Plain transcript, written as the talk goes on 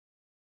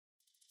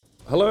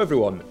Hello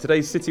everyone,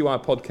 today's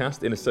Citywire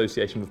podcast in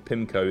association with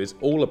PIMCO is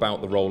all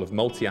about the role of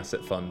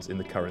multi-asset funds in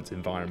the current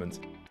environment.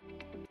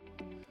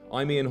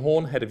 I'm Ian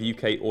Horne, Head of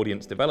UK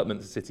Audience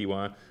Development at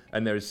Citywire,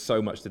 and there is so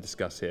much to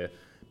discuss here.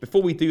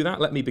 Before we do that,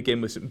 let me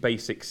begin with some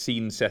basic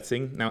scene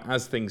setting. Now,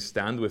 as things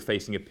stand, we're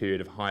facing a period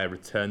of higher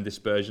return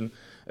dispersion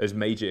as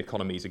major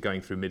economies are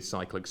going through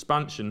mid-cycle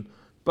expansion,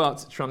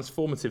 but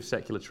transformative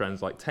secular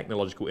trends like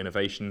technological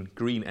innovation,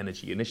 green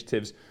energy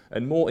initiatives,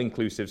 and more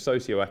inclusive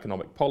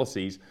socio-economic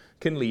policies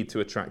can lead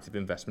to attractive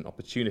investment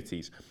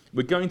opportunities.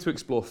 We're going to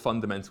explore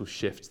fundamental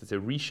shifts that are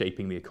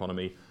reshaping the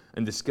economy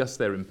and discuss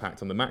their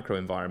impact on the macro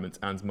environment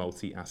and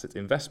multi-asset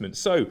investment.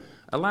 So,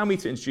 allow me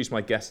to introduce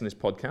my guests in this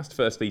podcast.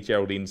 Firstly,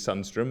 Geraldine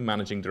Sundstrom,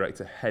 Managing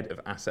Director, Head of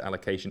Asset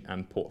Allocation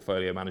and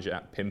Portfolio Manager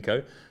at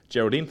PIMCO.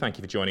 Geraldine, thank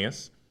you for joining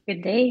us.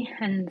 Good day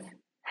and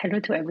hello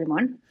to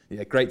everyone.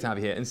 Yeah, great to have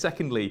you here. And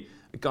secondly,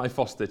 Guy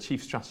Foster,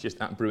 Chief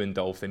Strategist at Brewin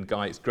Dolphin.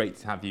 Guy, it's great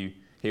to have you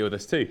here with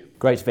us too.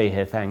 Great to be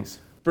here, thanks.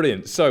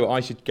 Brilliant. So I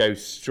should go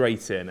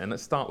straight in and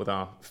let's start with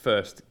our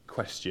first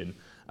question,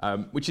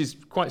 which is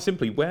quite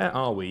simply, where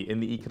are we in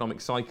the economic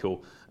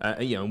cycle?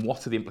 And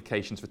what are the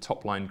implications for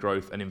top line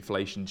growth and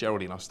inflation?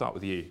 Geraldine, I'll start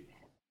with you.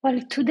 Well,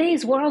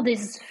 today's world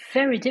is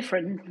very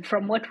different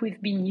from what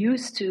we've been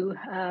used to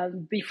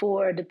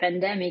before the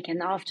pandemic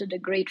and after the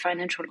great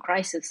financial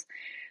crisis.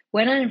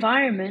 We're in an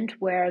environment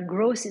where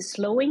growth is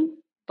slowing,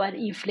 but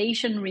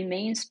inflation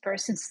remains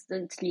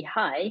persistently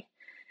high.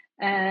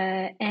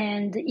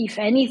 And if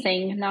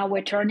anything, now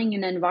we're turning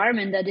an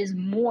environment that is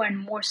more and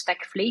more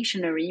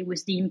stagflationary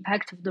with the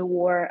impact of the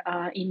war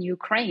in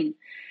Ukraine.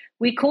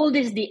 We call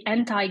this the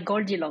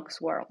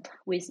anti-Goldilocks world,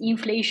 with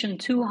inflation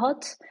too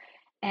hot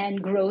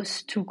and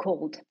growth too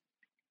cold.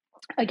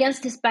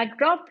 Against this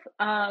backdrop,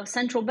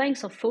 central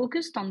banks are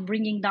focused on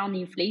bringing down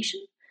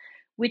inflation,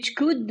 which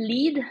could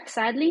lead,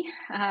 sadly,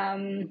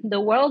 the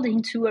world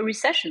into a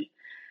recession.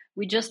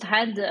 We just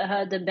had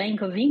the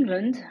Bank of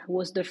England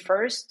was the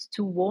first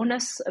to warn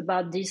us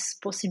about this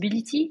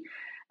possibility.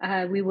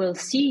 We will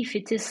see if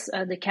it is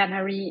the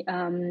canary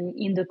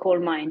in the coal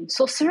mine.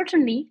 So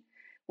certainly,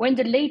 we're in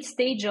the late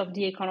stage of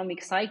the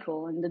economic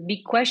cycle, and the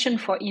big question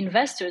for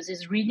investors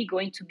is really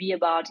going to be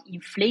about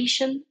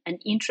inflation and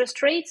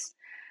interest rates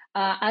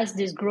as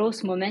this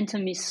growth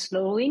momentum is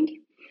slowing.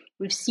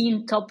 We've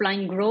seen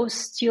top-line growth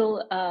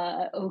still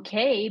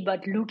okay,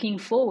 but looking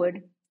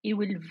forward, it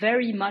will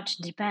very much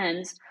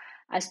depend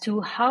as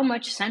to how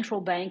much central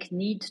bank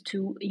need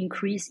to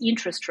increase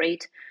interest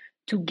rate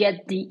to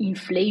get the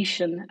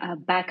inflation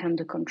back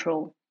under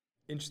control.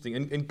 Interesting.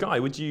 And Guy,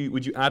 would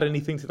you add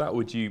anything to that? Or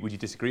would you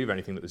disagree with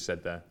anything that was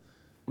said there?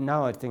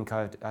 No, I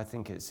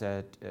think it's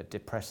a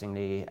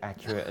depressingly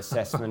accurate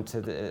assessment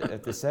of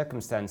the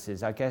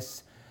circumstances. I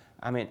guess,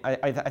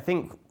 I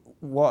think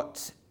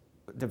what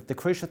the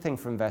crucial thing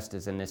for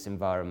investors in this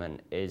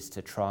environment is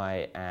to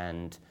try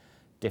and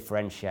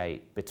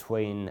differentiate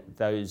between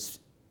those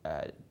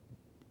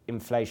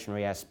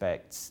inflationary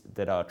aspects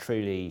that are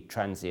truly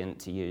transient,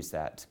 to use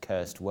that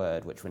cursed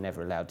word, which we're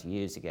never allowed to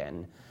use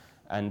again,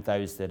 and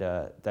those that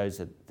are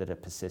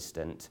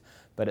persistent.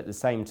 But at the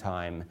same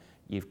time,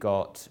 you've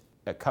got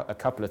a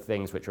couple of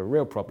things which are a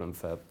real problem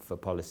for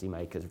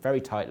policymakers.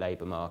 Very tight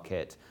labour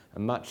market,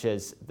 and much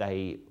as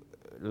they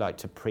like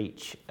to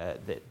preach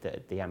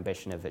the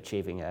ambition of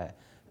achieving a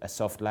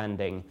soft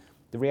landing,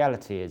 the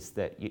reality is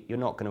that you're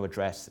not going to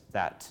address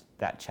that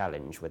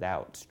challenge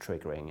without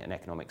triggering an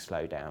economic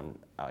slowdown,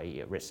 i.e.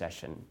 a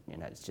recession.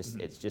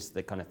 It's just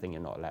the kind of thing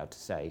you're not allowed to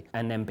say.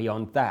 And then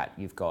beyond that,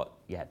 you've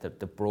got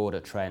the broader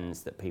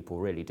trends that people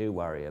really do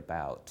worry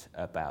about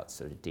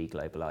sort of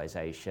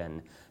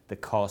deglobalization, the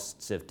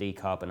costs of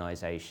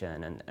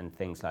decarbonisation and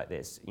things like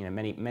this.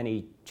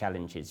 Many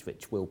challenges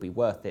which will be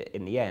worth it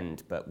in the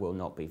end, but will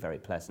not be very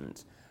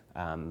pleasant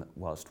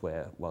whilst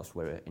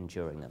we're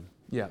enduring them.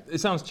 Yeah, it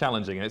sounds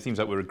challenging, and it seems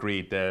like we're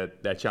agreed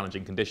they're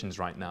challenging conditions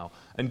right now.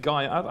 And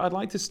Guy, I'd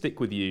like to stick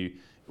with you.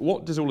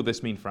 What does all of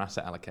this mean for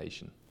asset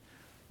allocation?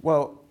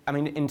 Well,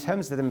 in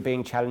terms of them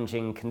being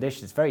challenging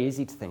conditions, it's very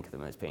easy to think of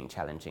them as being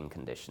challenging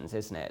conditions,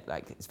 isn't it?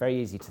 Like, it's very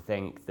easy to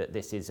think that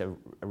this is a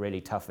really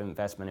tough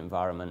investment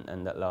environment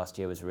and that last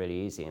year was a really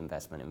easy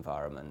investment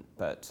environment.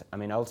 But,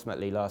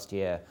 ultimately last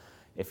year,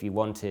 if you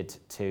wanted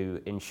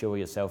to insure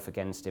yourself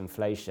against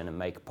inflation and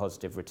make a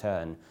positive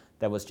return,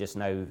 there was just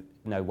no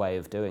way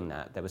of doing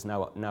that. There was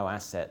no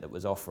asset that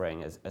was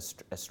offering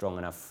a strong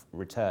enough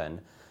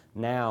return.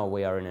 Now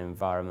we are in an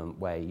environment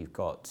where you've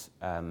got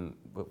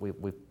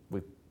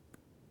we've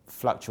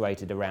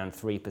fluctuated around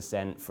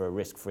 3% for a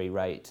risk-free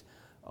rate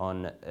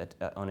on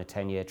a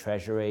 10-year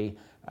Treasury.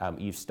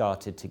 You've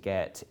started to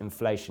get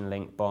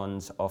inflation-linked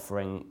bonds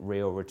offering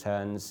real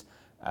returns.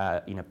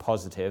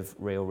 Positive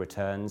real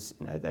returns.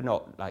 They're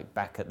not like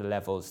back at the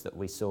levels that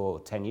we saw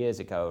 10 years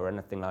ago or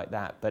anything like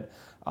that. But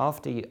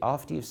after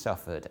you've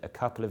suffered a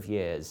couple of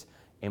years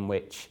in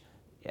which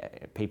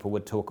people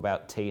would talk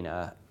about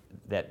TINA,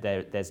 that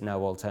there's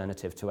no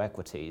alternative to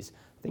equities,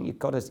 I think you've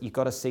got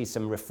to see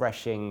some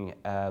refreshing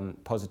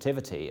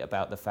positivity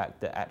about the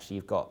fact that actually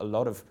you've got a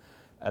lot of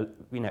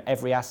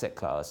every asset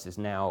class has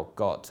now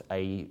got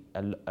a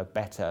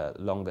better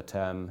longer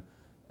term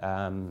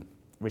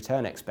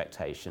return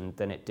expectation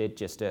than it did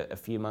just a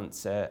few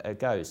months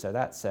ago. So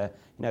that's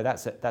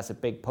a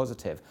big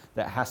positive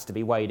that has to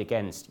be weighed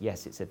against.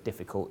 Yes, it's a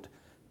difficult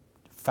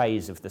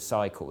phase of the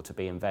cycle to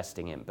be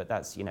investing in, but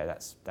that's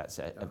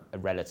a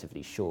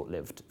relatively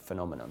short-lived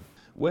phenomenon.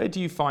 Where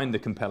do you find the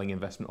compelling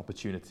investment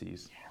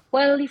opportunities?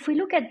 Well, if we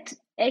look at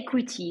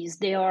equities,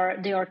 there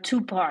are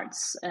two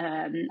parts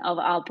of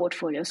our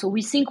portfolio. So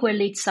we think we're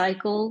late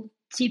cycle.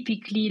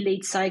 Typically,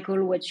 late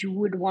cycle, what you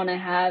would want to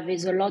have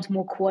is a lot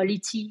more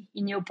quality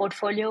in your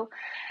portfolio.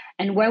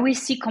 And where we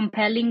see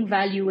compelling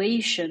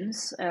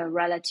valuations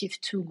relative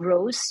to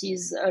growth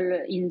is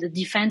in the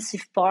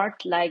defensive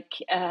part, like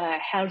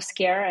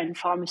healthcare and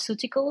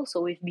pharmaceuticals.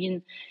 So we've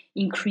been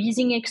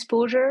increasing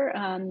exposure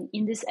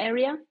in this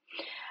area.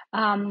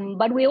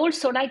 But we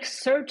also like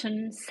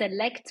certain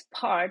select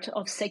part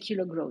of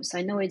secular growth.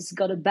 I know it's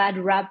got a bad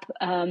rap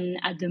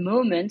at the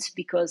moment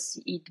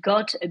because it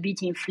got a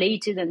bit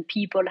inflated and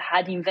people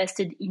had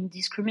invested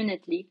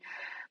indiscriminately,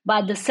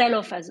 but the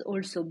sell-off has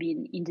also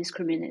been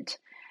indiscriminate.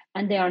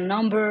 And there are a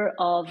number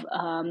of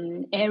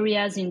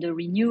areas in the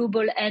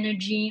renewable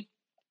energy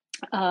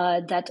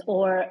that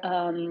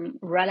are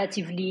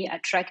relatively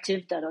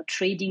attractive, that are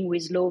trading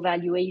with low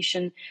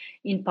valuation,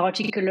 in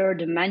particular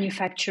the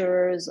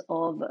manufacturers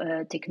of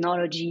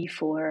technology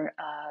for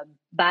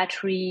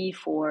battery,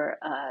 for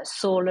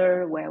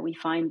solar, where we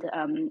find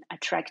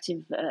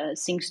attractive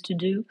things to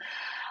do.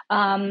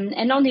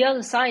 And on the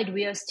other side,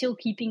 we are still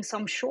keeping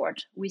some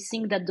short. We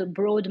think that the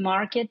broad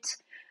market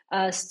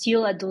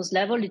still at those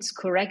levels, it's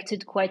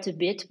corrected quite a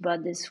bit,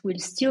 but this will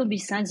still be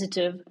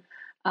sensitive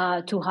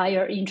to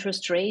higher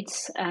interest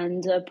rates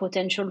and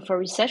potential for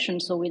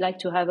recession. So we like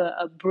to have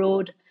a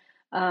broad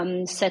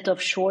set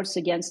of shorts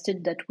against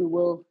it that we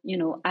will,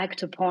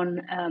 act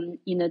upon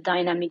in a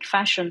dynamic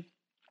fashion.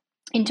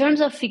 In terms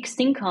of fixed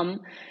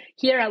income,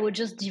 here I would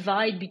just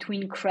divide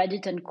between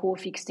credit and core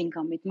fixed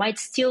income. It might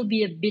still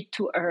be a bit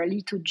too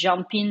early to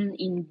jump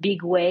in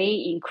big way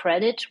in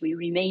credit. We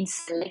remain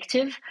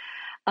selective,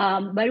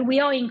 but we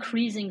are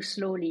increasing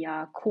slowly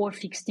our core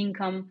fixed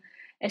income,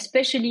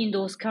 especially in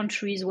those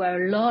countries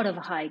where a lot of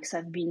hikes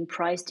have been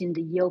priced in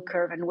the yield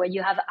curve and where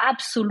you have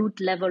absolute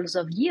levels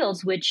of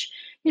yields, which,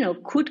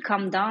 could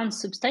come down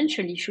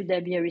substantially should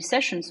there be a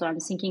recession. So I'm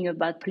thinking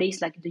about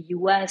places like the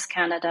US,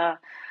 Canada,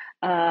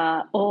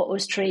 or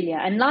Australia.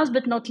 And last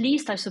but not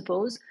least, I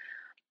suppose,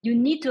 you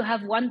need to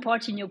have one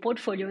part in your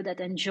portfolio that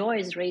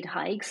enjoys rate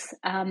hikes.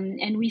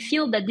 And we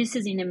feel that this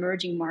is in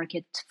emerging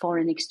market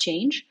foreign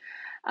exchange.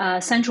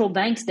 Central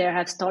banks there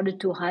have started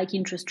to hike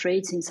interest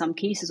rates in some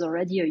cases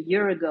already a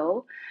year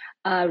ago.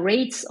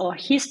 Rates are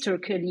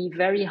historically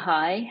very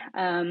high.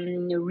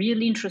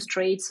 Real interest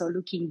rates are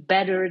looking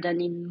better than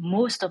in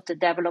most of the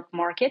developed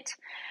market.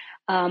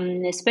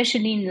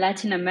 Especially in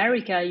Latin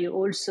America, you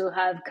also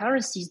have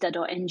currencies that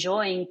are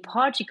enjoying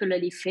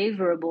particularly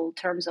favorable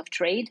terms of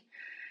trade.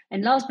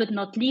 And last but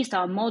not least,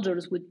 our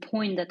models would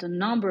point that a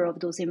number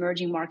of those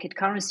emerging market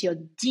currencies are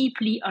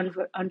deeply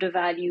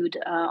undervalued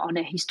on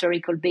a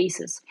historical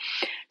basis.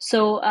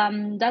 So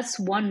that's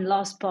one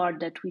last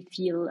part that we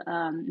feel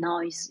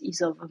now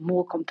is of a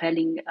more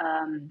compelling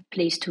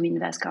place to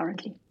invest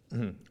currently.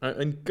 Mm-hmm.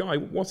 And Guy,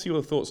 what's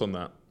your thoughts on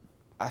that?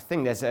 I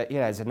think there's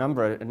a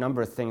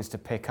number of things to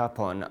pick up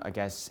on. I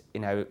guess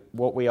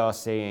what we are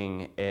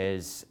seeing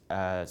is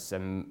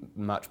some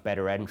much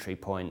better entry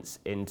points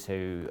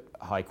into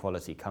high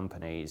quality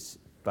companies,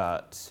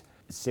 but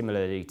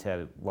similarly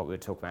to what we were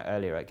talking about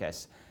earlier, I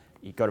guess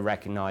you've got to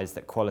recognise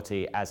that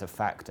quality as a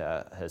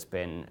factor has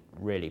been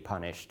really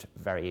punished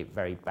very,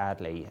 very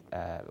badly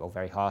or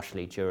very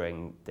harshly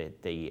during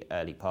the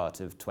early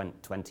part of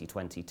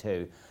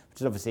 2022,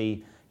 which is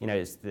obviously.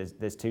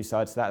 There's two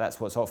sides to that. That's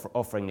what's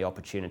offering the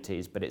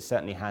opportunities, but it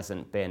certainly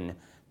hasn't been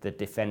the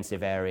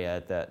defensive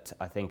area that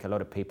I think a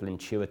lot of people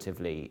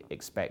intuitively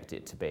expect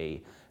it to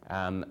be.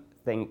 I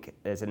think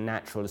there's a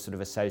natural sort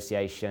of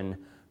association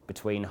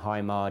between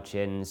high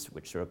margins,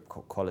 which are a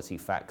quality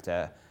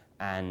factor,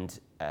 and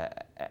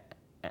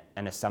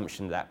an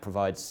assumption that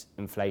provides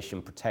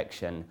inflation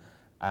protection.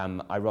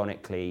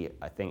 Ironically,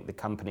 I think the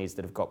companies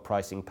that have got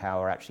pricing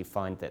power actually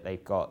find that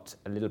they've got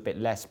a little bit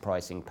less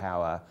pricing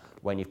power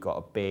when you've got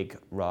a big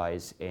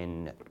rise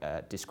in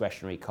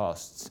discretionary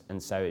costs.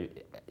 And so,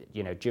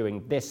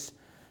 during this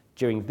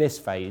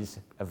phase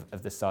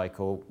of the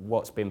cycle,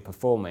 what's been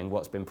providing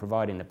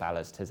the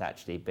ballast has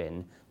actually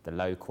been the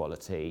low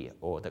quality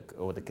or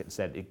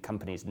the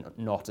companies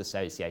not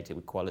associated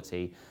with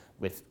quality,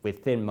 with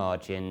thin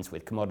margins,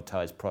 with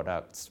commoditized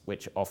products,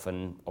 which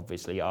often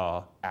obviously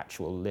are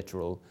actual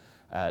literal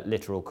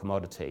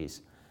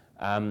commodities.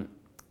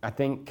 I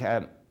think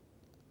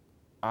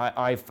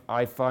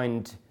I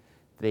find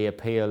the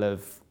appeal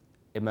of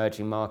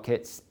emerging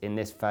markets in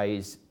this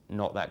phase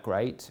not that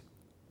great.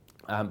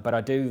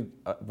 But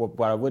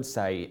what I would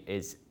say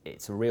is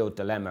it's a real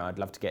dilemma. I'd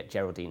love to get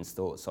Geraldine's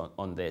thoughts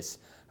on this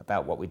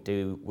about what we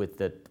do with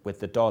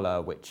the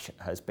dollar, which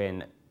has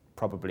been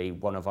probably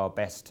one of our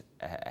best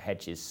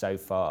hedges so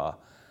far.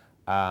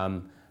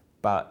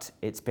 But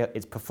it's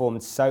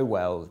performed so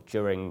well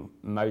during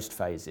most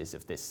phases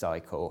of this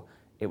cycle.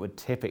 It would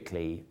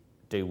typically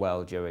do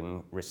well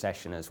during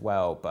recession as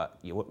well, but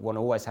one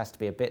always has to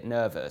be a bit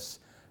nervous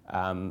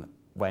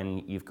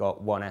when you've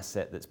got one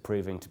asset that's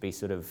proving to be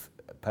sort of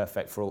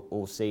perfect for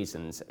all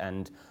seasons.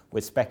 And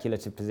with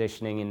speculative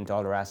positioning in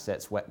dollar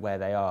assets where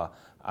they are,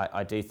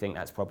 I do think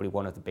that's probably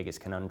one of the biggest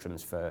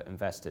conundrums for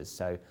investors.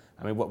 So,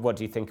 I mean, what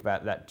do you think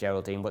about that,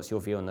 Geraldine? What's your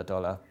view on the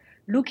dollar?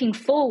 Looking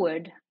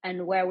forward,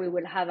 and where we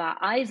will have our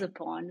eyes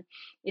upon,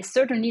 is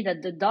certainly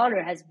that the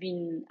dollar has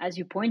been, as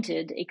you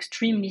pointed,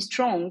 extremely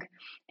strong.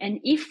 And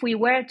if we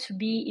were to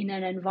be in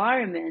an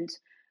environment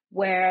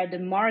where the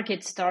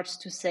market starts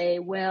to say,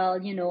 well,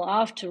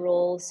 after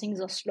all,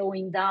 things are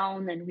slowing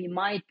down and we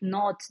might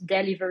not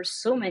deliver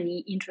so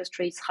many interest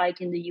rates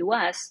hike in the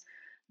US,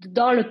 the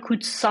dollar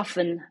could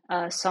soften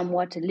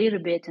somewhat a little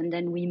bit. And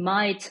then we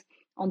might,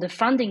 on the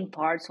funding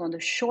part, so on the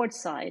short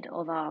side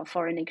of our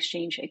foreign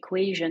exchange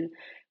equation,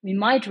 we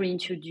might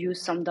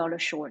reintroduce some dollar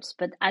shorts.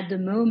 But at the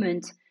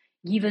moment,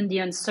 given the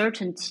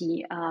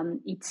uncertainty,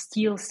 it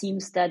still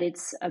seems that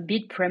it's a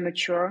bit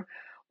premature.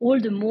 All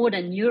the more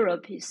than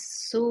Europe is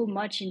so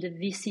much in the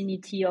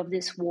vicinity of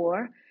this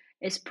war,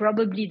 is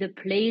probably the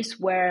place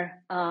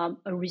where a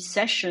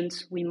recession,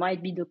 we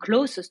might be the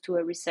closest to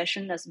a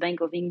recession, as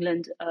Bank of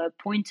England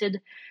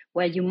pointed,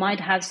 where you might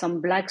have some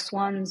black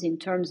swans in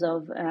terms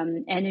of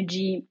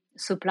energy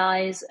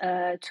supplies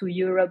to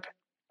Europe,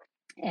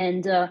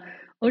 and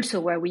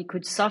also where we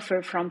could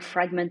suffer from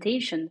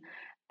fragmentation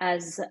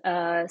as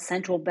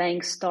central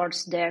banks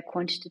starts their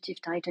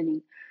quantitative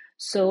tightening.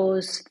 So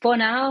for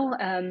now,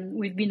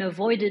 we've been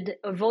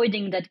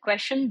avoiding that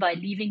question by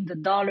leaving the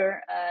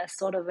dollar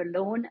sort of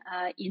alone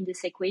in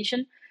this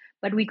equation.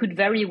 But we could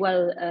very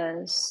well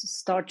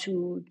start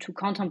to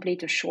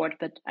contemplate a short,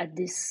 but at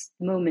this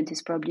moment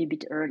it's probably a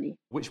bit early.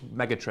 Which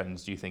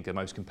megatrends do you think are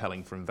most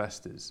compelling for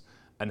investors,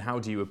 and how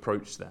do you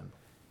approach them?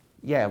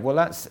 Yeah, well,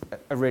 that's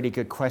a really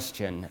good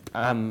question.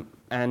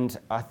 And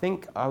I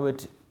think I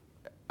would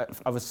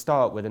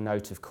start with a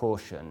note of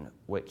caution,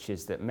 which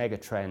is that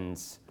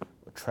megatrends,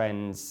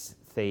 trends,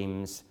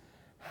 themes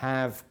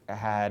have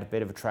had a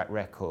bit of a track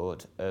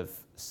record of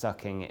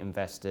sucking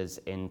investors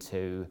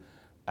into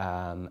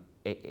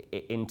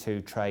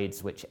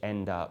trades which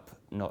end up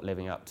not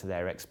living up to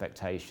their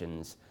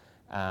expectations.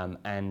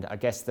 And I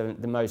guess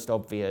the most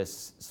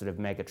obvious sort of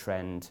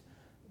megatrend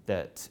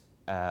that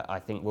I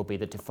think will be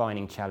the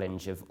defining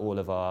challenge of all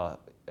of our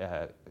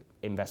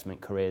investment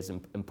careers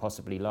and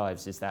possibly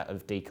lives is that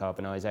of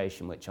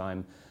decarbonisation, which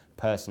I'm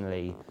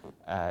personally,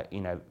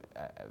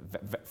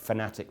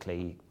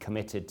 fanatically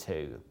committed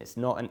to. It's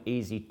not an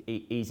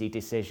easy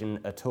decision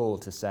at all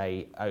to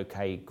say,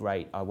 okay,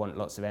 great, I want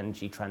lots of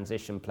energy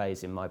transition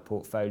plays in my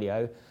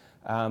portfolio,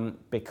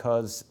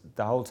 because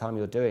the whole time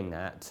you're doing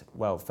that,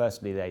 well,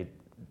 firstly,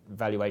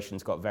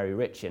 valuations got very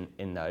rich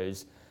in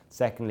those.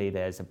 Secondly,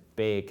 there's a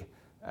big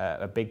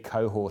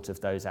cohort of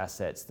those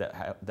assets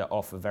that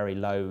offer very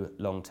low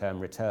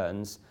long-term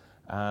returns.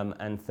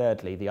 And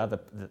thirdly,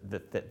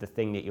 the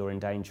thing that you're in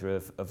danger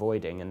of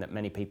avoiding, and that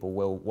many people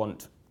will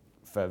want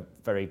for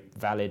very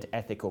valid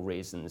ethical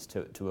reasons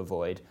to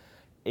avoid,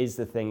 is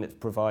the thing that's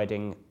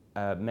providing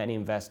many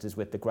investors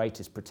with the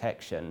greatest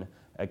protection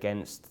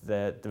against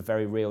the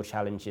very real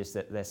challenges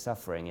that they're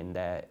suffering in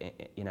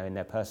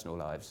their personal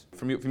lives.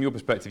 From your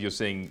perspective, you're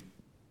seeing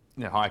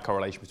higher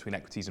correlation between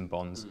equities and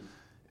bonds.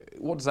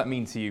 What does that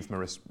mean to you from a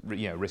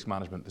risk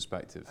management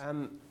perspective?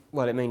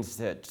 Well, it means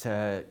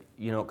that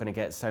you're not going to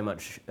get so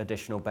much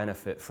additional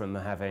benefit from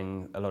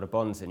having a lot of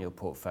bonds in your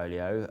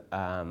portfolio.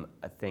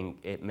 I think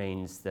it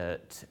means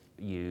that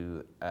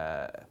you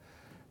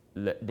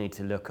need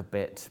to look a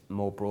bit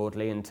more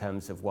broadly in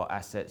terms of what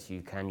assets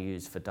you can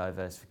use for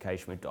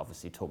diversification. We've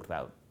obviously talked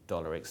about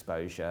dollar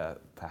exposure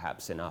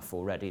perhaps enough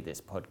already this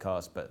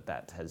podcast, but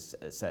that has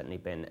certainly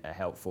been a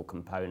helpful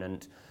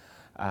component.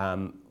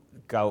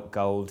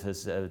 Gold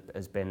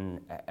has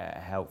been a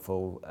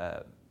helpful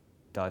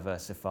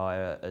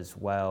diversifier as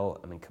well.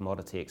 I mean,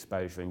 commodity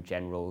exposure in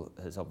general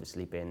has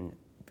obviously been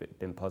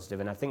positive,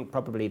 and I think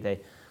probably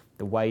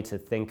the way to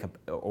think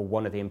or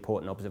one of the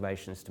important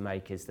observations to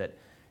make is that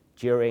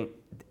during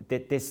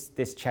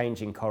this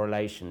change in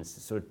correlations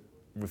is sort of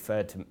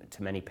referred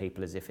to many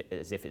people as if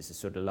it's a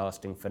sort of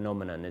lasting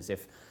phenomenon, as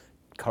if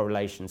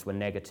correlations were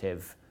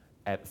negative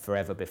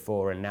forever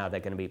before and now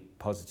they're going to be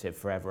positive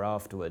forever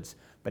afterwards.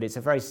 But it's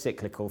a very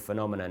cyclical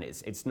phenomenon.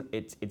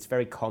 It's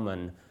very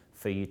common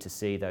for you to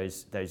see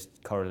those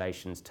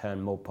correlations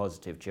turn more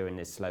positive during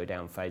this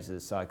slowdown phase of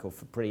the cycle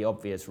for pretty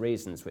obvious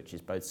reasons, which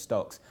is both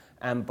stocks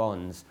and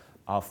bonds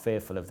are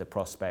fearful of the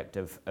prospect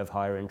of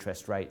higher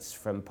interest rates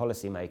from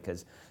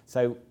policymakers.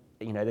 So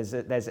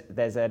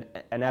there's an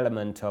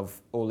element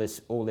of all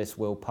this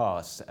will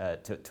pass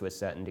to a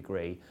certain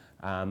degree,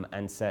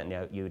 and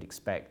certainly you would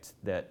expect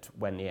that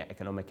when the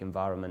economic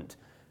environment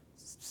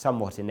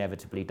somewhat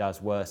inevitably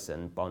does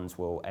worsen, bonds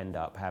will end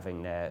up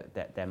having their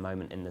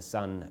moment in the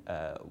sun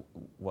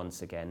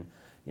once again.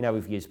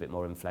 we've used a bit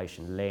more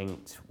inflation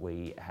linked,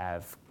 we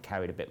have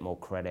carried a bit more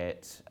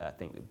credit. I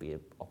think there'd be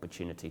an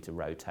opportunity to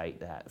rotate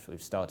that. So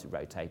we've started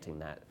rotating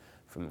that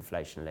from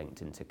inflation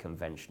linked into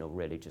conventional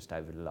really just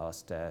over the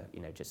last,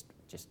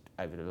 just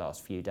over the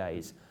last few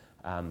days.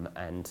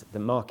 And the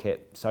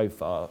market so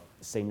far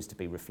seems to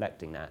be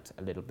reflecting that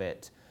a little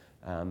bit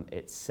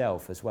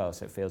itself as well.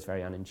 So it feels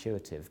very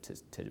unintuitive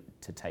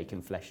to take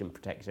inflation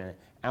protection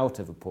out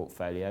of a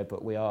portfolio,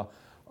 but we are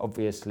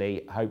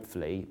obviously,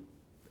 hopefully,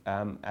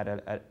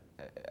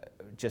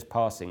 just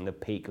passing the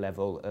peak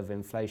level of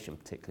inflation,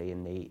 particularly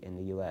in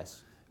the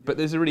US. But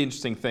there's a really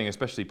interesting thing,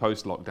 especially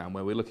post-lockdown,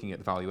 where we're looking at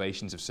the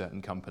valuations of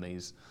certain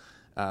companies,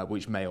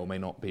 which may or may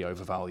not be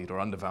overvalued or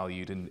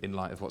undervalued in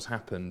light of what's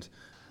happened.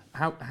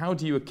 How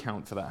do you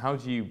account for that? How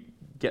do you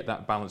get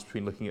that balance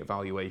between looking at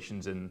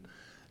valuations and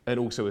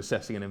also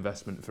assessing an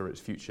investment for its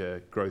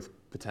future growth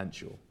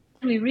potential?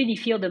 We really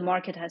feel the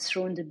market has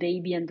thrown the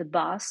baby and the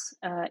bath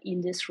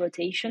in this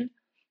rotation.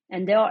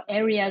 And there are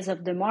areas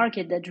of the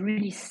market that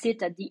really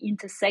sit at the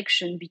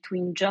intersection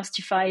between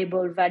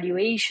justifiable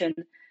valuation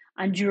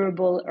and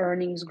durable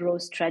earnings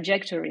growth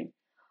trajectory.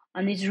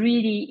 And it's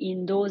really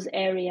in those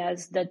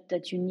areas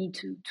that you need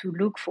to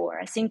look for.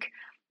 I think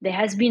there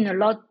has been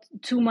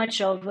too much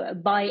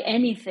of buy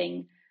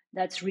anything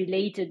that's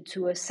related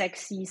to a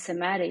sexy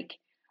thematic.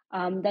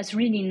 That's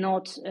really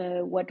not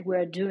what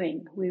we're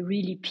doing. We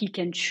really pick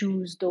and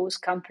choose those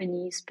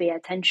companies, pay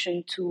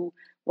attention to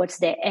what's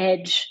their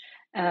edge,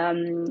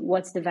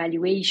 what's the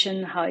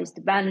valuation, how is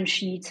the balance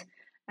sheet,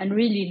 and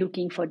really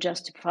looking for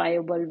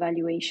justifiable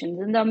valuations.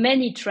 And there are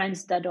many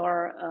trends that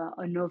are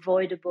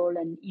unavoidable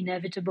and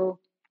inevitable.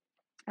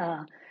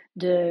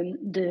 The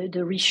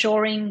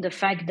reshoring, the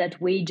fact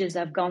that wages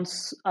have gone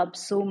up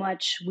so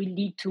much will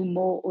lead to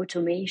more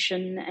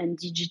automation and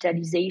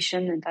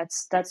digitalization, and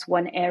that's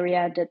one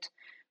area that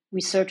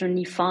we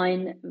certainly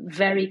find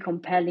very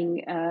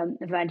compelling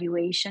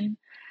valuation.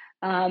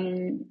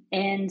 And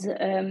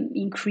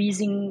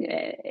increasing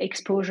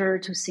exposure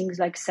to things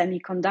like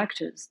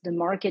semiconductors. The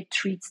market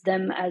treats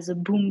them as a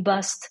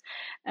boom-bust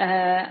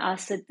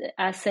asset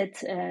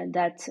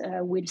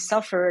that will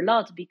suffer a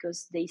lot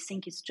because they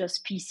think it's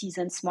just PCs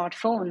and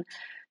smartphone.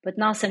 But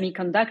now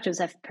semiconductors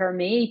have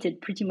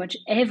permeated pretty much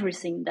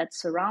everything that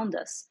surrounds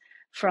us,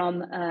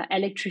 from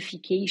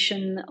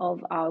electrification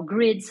of our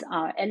grids,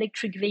 our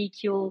electric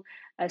vehicle,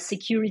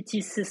 security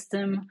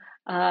system,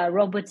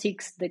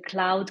 robotics, the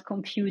cloud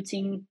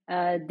computing,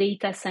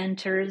 data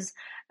centers.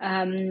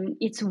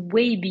 It's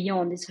way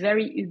beyond. It's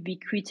very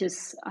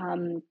ubiquitous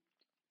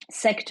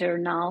sector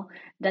now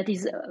that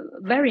is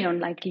very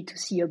unlikely to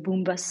see a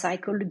boom-bust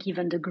cycle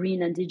given the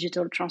green and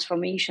digital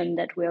transformation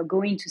that we are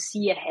going to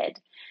see ahead.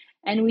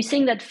 And we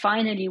think that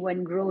finally,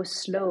 when growth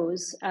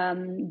slows,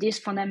 these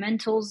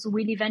fundamentals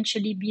will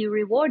eventually be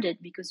rewarded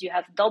because you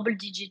have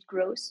double-digit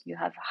growth, you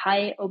have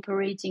high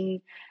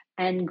operating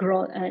and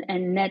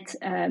net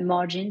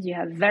margins. You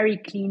have very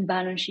clean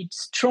balance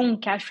sheets, strong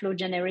cash flow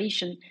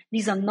generation.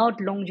 These are not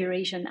long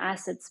duration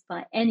assets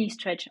by any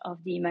stretch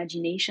of the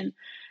imagination,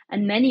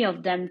 and many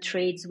of them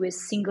trades with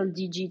single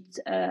digit,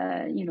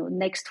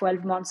 next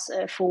 12 months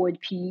forward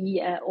PE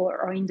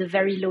or in the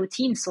very low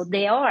teens. So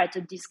they are at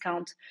a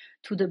discount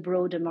to the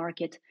broader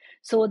market.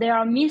 So there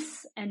are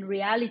myths and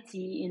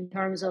reality in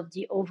terms of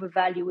the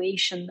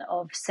overvaluation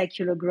of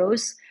secular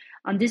growth.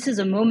 And this is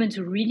a moment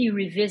to really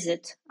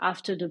revisit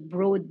after the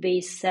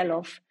broad-based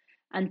sell-off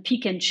and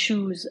pick and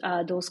choose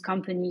those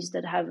companies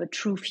that have a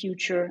true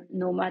future,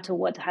 no matter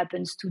what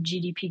happens to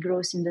GDP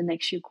growth in the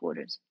next few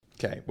quarters.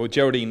 Okay, well,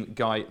 Geraldine,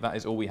 Guy, that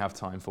is all we have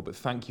time for, but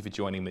thank you for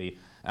joining me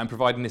and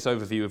providing this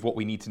overview of what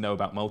we need to know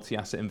about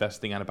multi-asset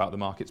investing and about the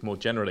markets more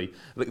generally.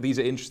 Look, these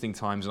are interesting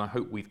times, and I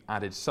hope we've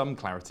added some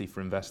clarity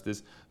for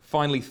investors.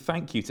 Finally,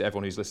 thank you to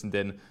everyone who's listened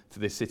in to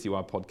this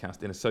Citywire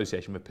podcast in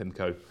association with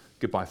PIMCO.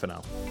 Goodbye for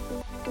now.